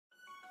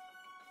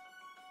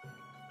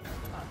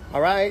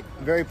All right,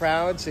 very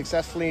proud.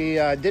 Successfully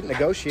didn't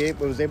negotiate,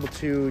 but was able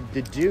to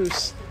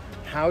deduce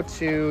how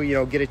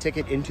to, get a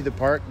ticket into the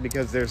park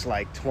because there's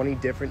like 20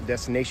 different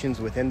destinations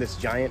within this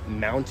giant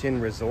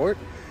mountain resort.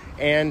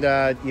 And,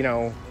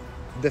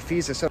 the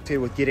fees associated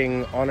with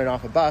getting on and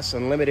off a bus,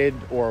 unlimited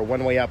or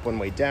one way up, one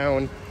way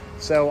down.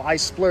 So I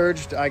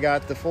splurged. I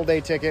got the full day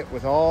ticket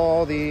with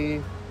all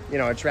the,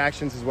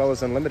 attractions as well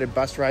as unlimited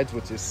bus rides,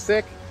 which is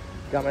sick.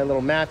 Got my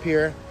little map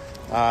here.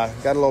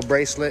 Got a little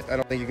bracelet. I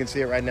don't think you can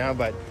see it right now,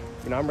 but,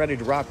 I'm ready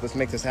to rock. Let's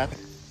make this happen.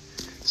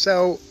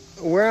 So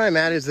where I'm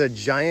at is a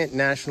giant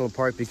national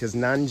park because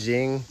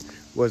Nanjing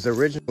was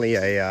originally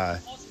a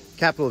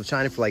capital of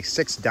China for like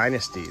 6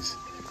 dynasties.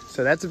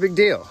 So that's a big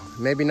deal.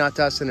 Maybe not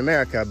to us in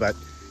America, but,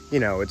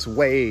 it's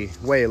way,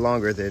 way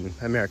longer than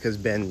America's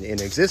been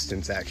in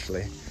existence,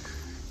 actually.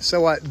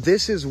 So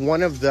this is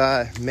one of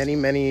the many,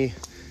 many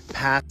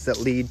paths that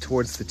lead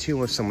towards the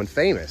tomb of someone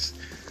famous.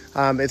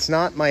 It's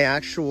not my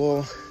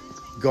actual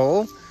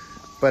goal,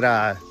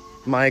 but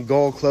my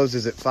goal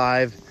closes at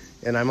 5,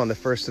 and I'm on the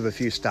first of a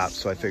few stops,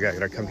 so I figure I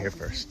gotta come here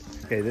first.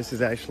 Okay, this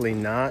is actually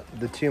not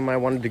the tomb I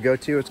wanted to go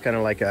to. It's kind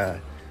of like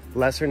a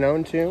lesser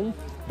known tomb,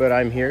 but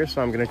I'm here,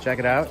 so I'm gonna check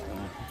it out.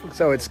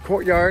 So it's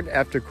courtyard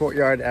after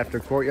courtyard after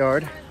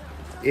courtyard.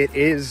 It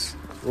is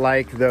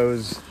like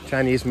those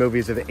Chinese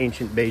movies of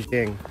ancient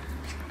Beijing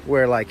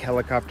where like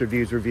helicopter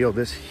views reveal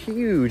this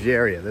huge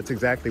area. That's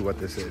exactly what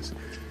this is.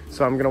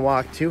 So I'm gonna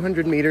walk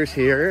 200 meters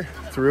here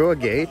through a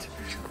gate,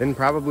 then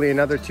probably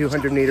another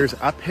 200 meters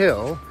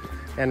uphill,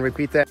 and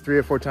repeat that 3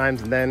 or 4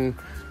 times, and then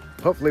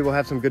hopefully we'll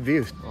have some good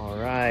views. All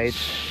right.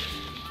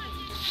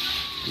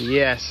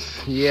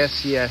 Yes,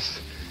 yes,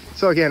 yes.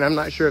 So again, I'm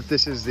not sure if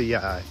this is the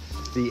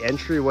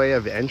entryway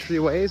of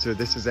entryways or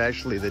this is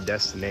actually the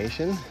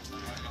destination,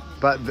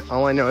 but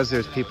all I know is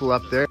there's people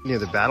up there near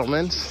the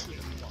battlements,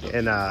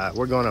 and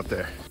we're going up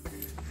there.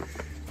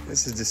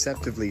 This is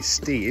deceptively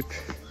steep,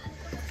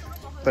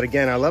 but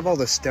again, I love all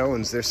the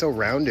stones. They're so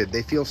rounded.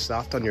 They feel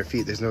soft on your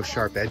feet. There's no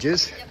sharp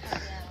edges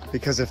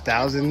because of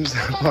thousands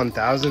upon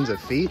thousands of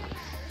feet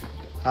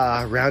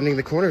rounding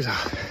the corners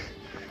off.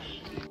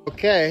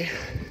 Okay,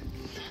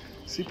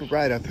 super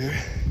bright up here.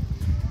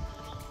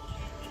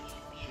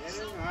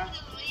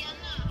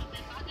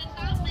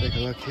 Take a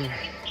look here.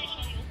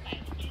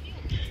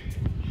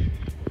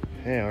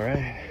 Hey, all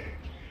right.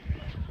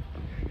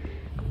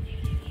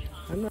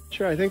 I'm not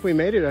sure. I think we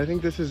made it. I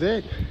think this is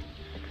it.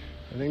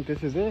 I think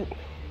this is it.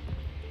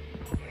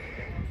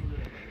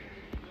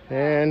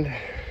 And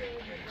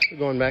we're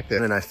going back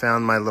there. And I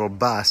found my little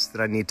bus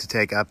that I need to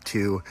take up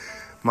to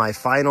my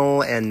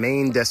final and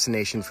main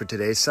destination for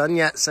today,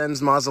 Yat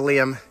Sen's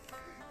mausoleum.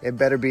 It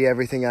better be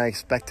everything I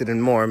expected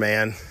and more,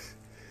 man.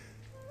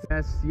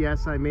 Yes,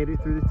 yes, I made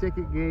it through the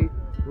ticket gate.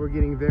 We're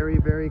getting very,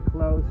 very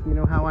close. You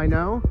know how I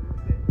know?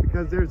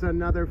 Because there's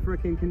another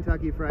freaking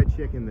Kentucky Fried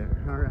Chicken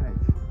there. All right.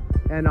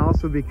 And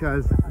also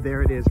because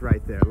there it is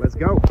right there. Let's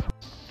go.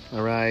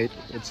 All right.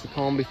 It's the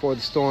calm before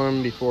the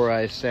storm, before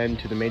I ascend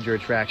to the major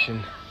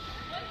attraction.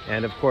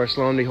 And of course,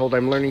 lo and behold,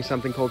 I'm learning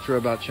something cultural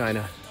about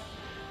China.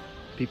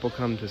 People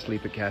come to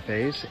sleep at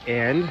cafes,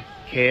 and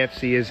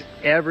KFC is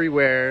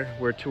everywhere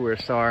where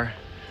tourists are.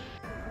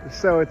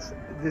 So it's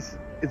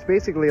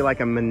basically like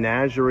a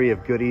menagerie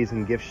of goodies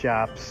and gift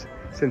shops,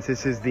 since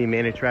this is the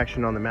main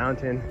attraction on the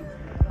mountain.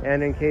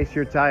 And in case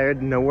you're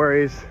tired, no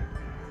worries.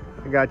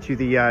 I got you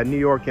the New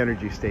York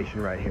Energy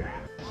Station right here.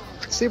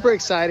 Super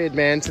excited,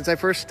 man. Since I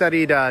first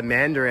studied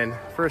Mandarin,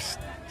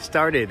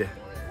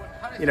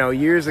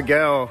 years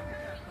ago,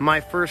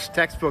 my first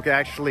textbook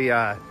actually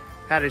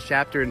had a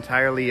chapter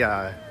entirely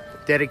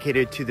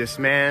dedicated to this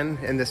man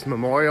and this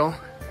memorial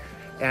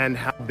and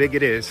how big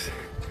it is.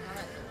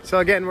 So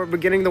again, we're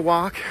beginning the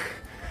walk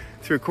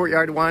through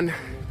Courtyard 1.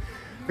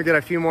 We got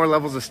a few more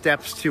levels of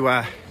steps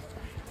to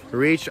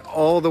reach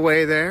all the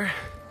way there,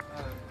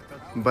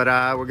 but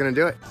we're gonna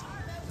do it.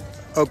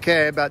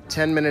 Okay, about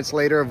 10 minutes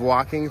later of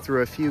walking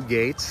through a few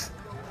gates,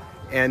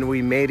 and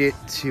we made it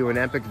to an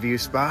epic view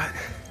spot.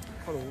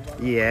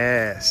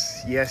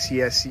 Yes, yes,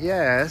 yes,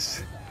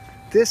 yes.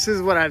 This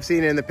is what I've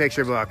seen in the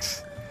picture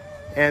books.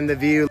 And the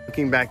view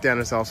looking back down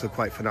is also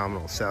quite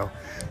phenomenal. So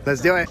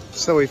let's do it.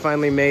 So we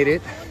finally made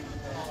it.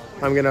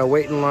 I'm gonna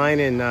wait in line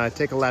and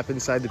take a lap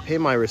inside to pay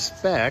my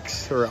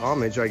respects, or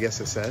homage, I guess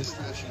it says.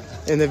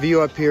 And the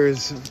view up here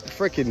is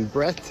freaking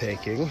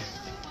breathtaking.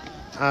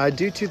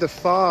 Due to the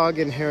fog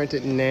inherent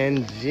at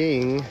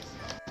Nanjing,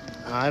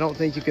 I don't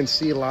think you can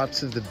see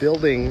lots of the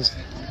buildings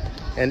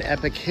and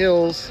epic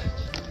hills.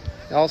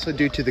 Also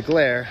due to the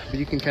glare, but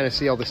you can kind of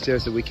see all the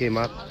stairs that we came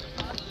up.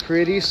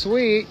 Pretty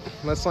sweet.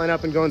 Let's line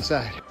up and go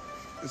inside.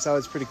 So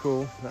it's pretty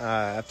cool.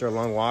 After a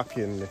long walk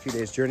and a few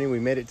days journey, we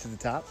made it to the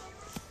top.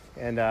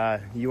 And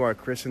you are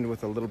christened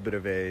with a little bit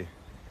of a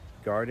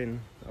garden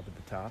up at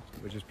the top,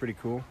 which is pretty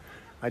cool.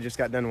 I just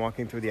got done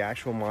walking through the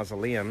actual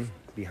mausoleum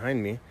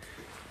behind me,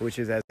 which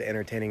is as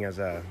entertaining as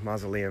a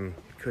mausoleum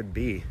could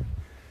be.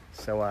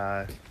 So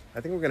I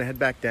think we're gonna head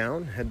back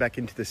down, head back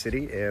into the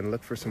city and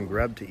look for some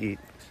grub to eat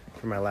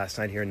for my last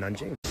night here in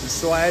Nanjing.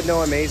 So I had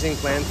no amazing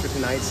plans for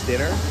tonight's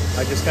dinner.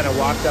 I just kind of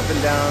walked up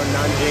and down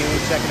Nanjing,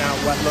 checking out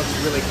what looks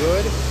really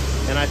good.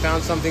 And I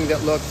found something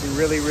that looked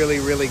really, really,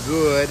 really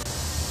good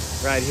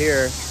right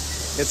here.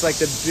 It's like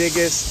the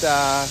biggest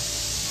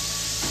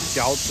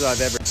jiaozi I've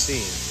ever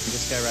seen.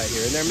 This guy right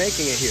here. And they're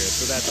making it here,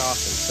 so that's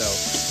awesome. So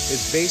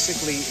it's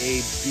basically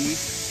a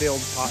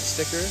beef-filled pot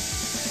sticker.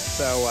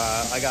 So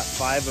I got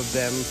 5 of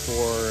them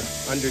for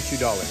under $2.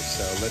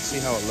 So let's see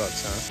how it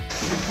looks, huh?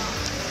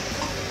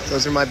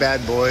 Those are my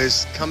bad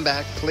boys. Come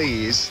back,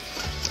 please.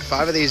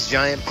 5 of these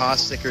giant pot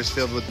stickers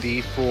filled with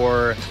beef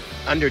for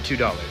under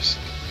 $2.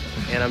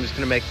 And I'm just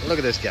gonna make, look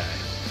at this guy.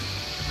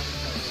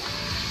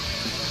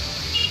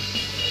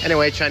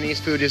 Anyway,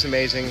 Chinese food is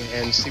amazing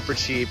and super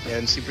cheap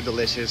and super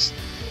delicious.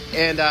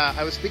 And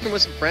I was speaking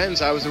with some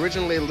friends. I was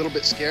originally a little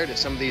bit scared at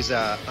some of these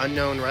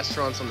unknown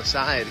restaurants on the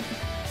side.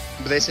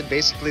 But they said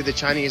basically the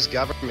Chinese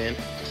government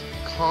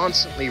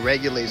constantly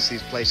regulates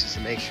these places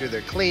to make sure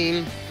they're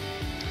clean.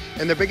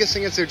 And the biggest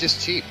thing is they're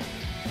just cheap.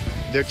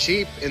 They're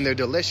cheap and they're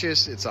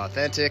delicious. It's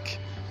authentic.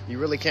 You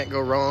really can't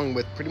go wrong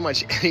with pretty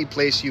much any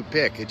place you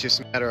pick. It's just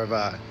a matter of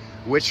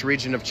which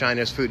region of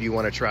China's food you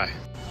want to try.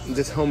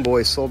 This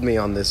homeboy sold me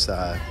on this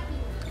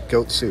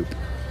goat soup.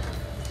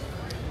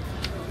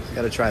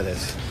 Gotta try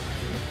this.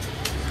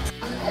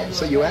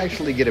 So you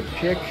actually get a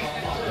pick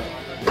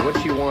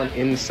what you want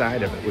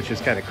inside of it, which is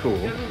kind of cool.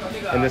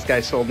 And this guy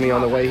sold me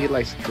on the way. He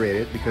likes to create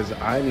it because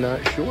I'm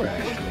not sure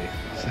actually.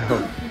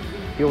 So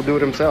he'll do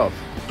it himself.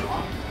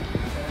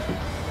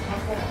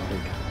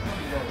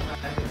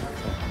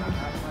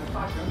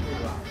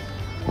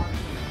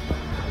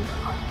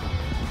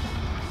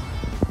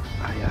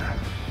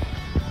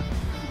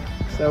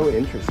 So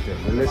interesting,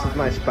 and this is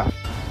my spot.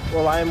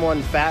 Well, I am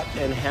one fat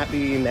and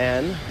happy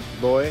man,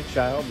 boy,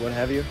 child, what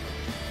have you.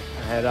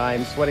 And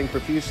I'm sweating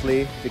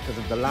profusely because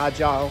of the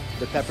lajiao,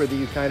 the pepper that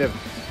you kind of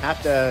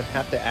have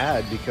to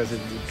add because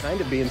it would kind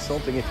of be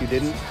insulting if you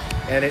didn't.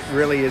 And it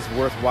really is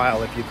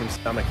worthwhile if you can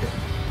stomach it.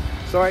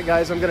 So all right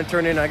guys, I'm gonna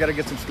turn in. I gotta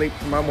get some sleep.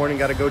 Tomorrow morning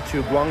gotta go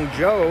to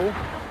Guangzhou,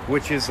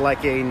 which is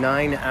like a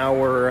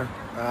 9-hour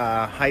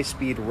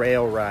high-speed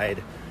rail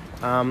ride.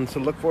 So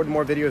look forward to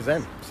more videos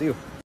then. See you.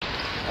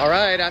 All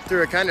right,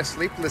 after a kind of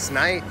sleepless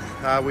night,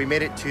 we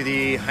made it to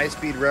the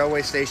high-speed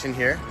railway station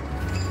here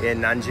in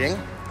Nanjing.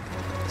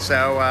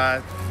 So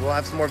we'll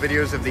have some more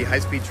videos of the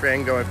high-speed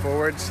train going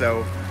forward.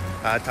 So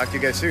talk to you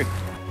guys soon.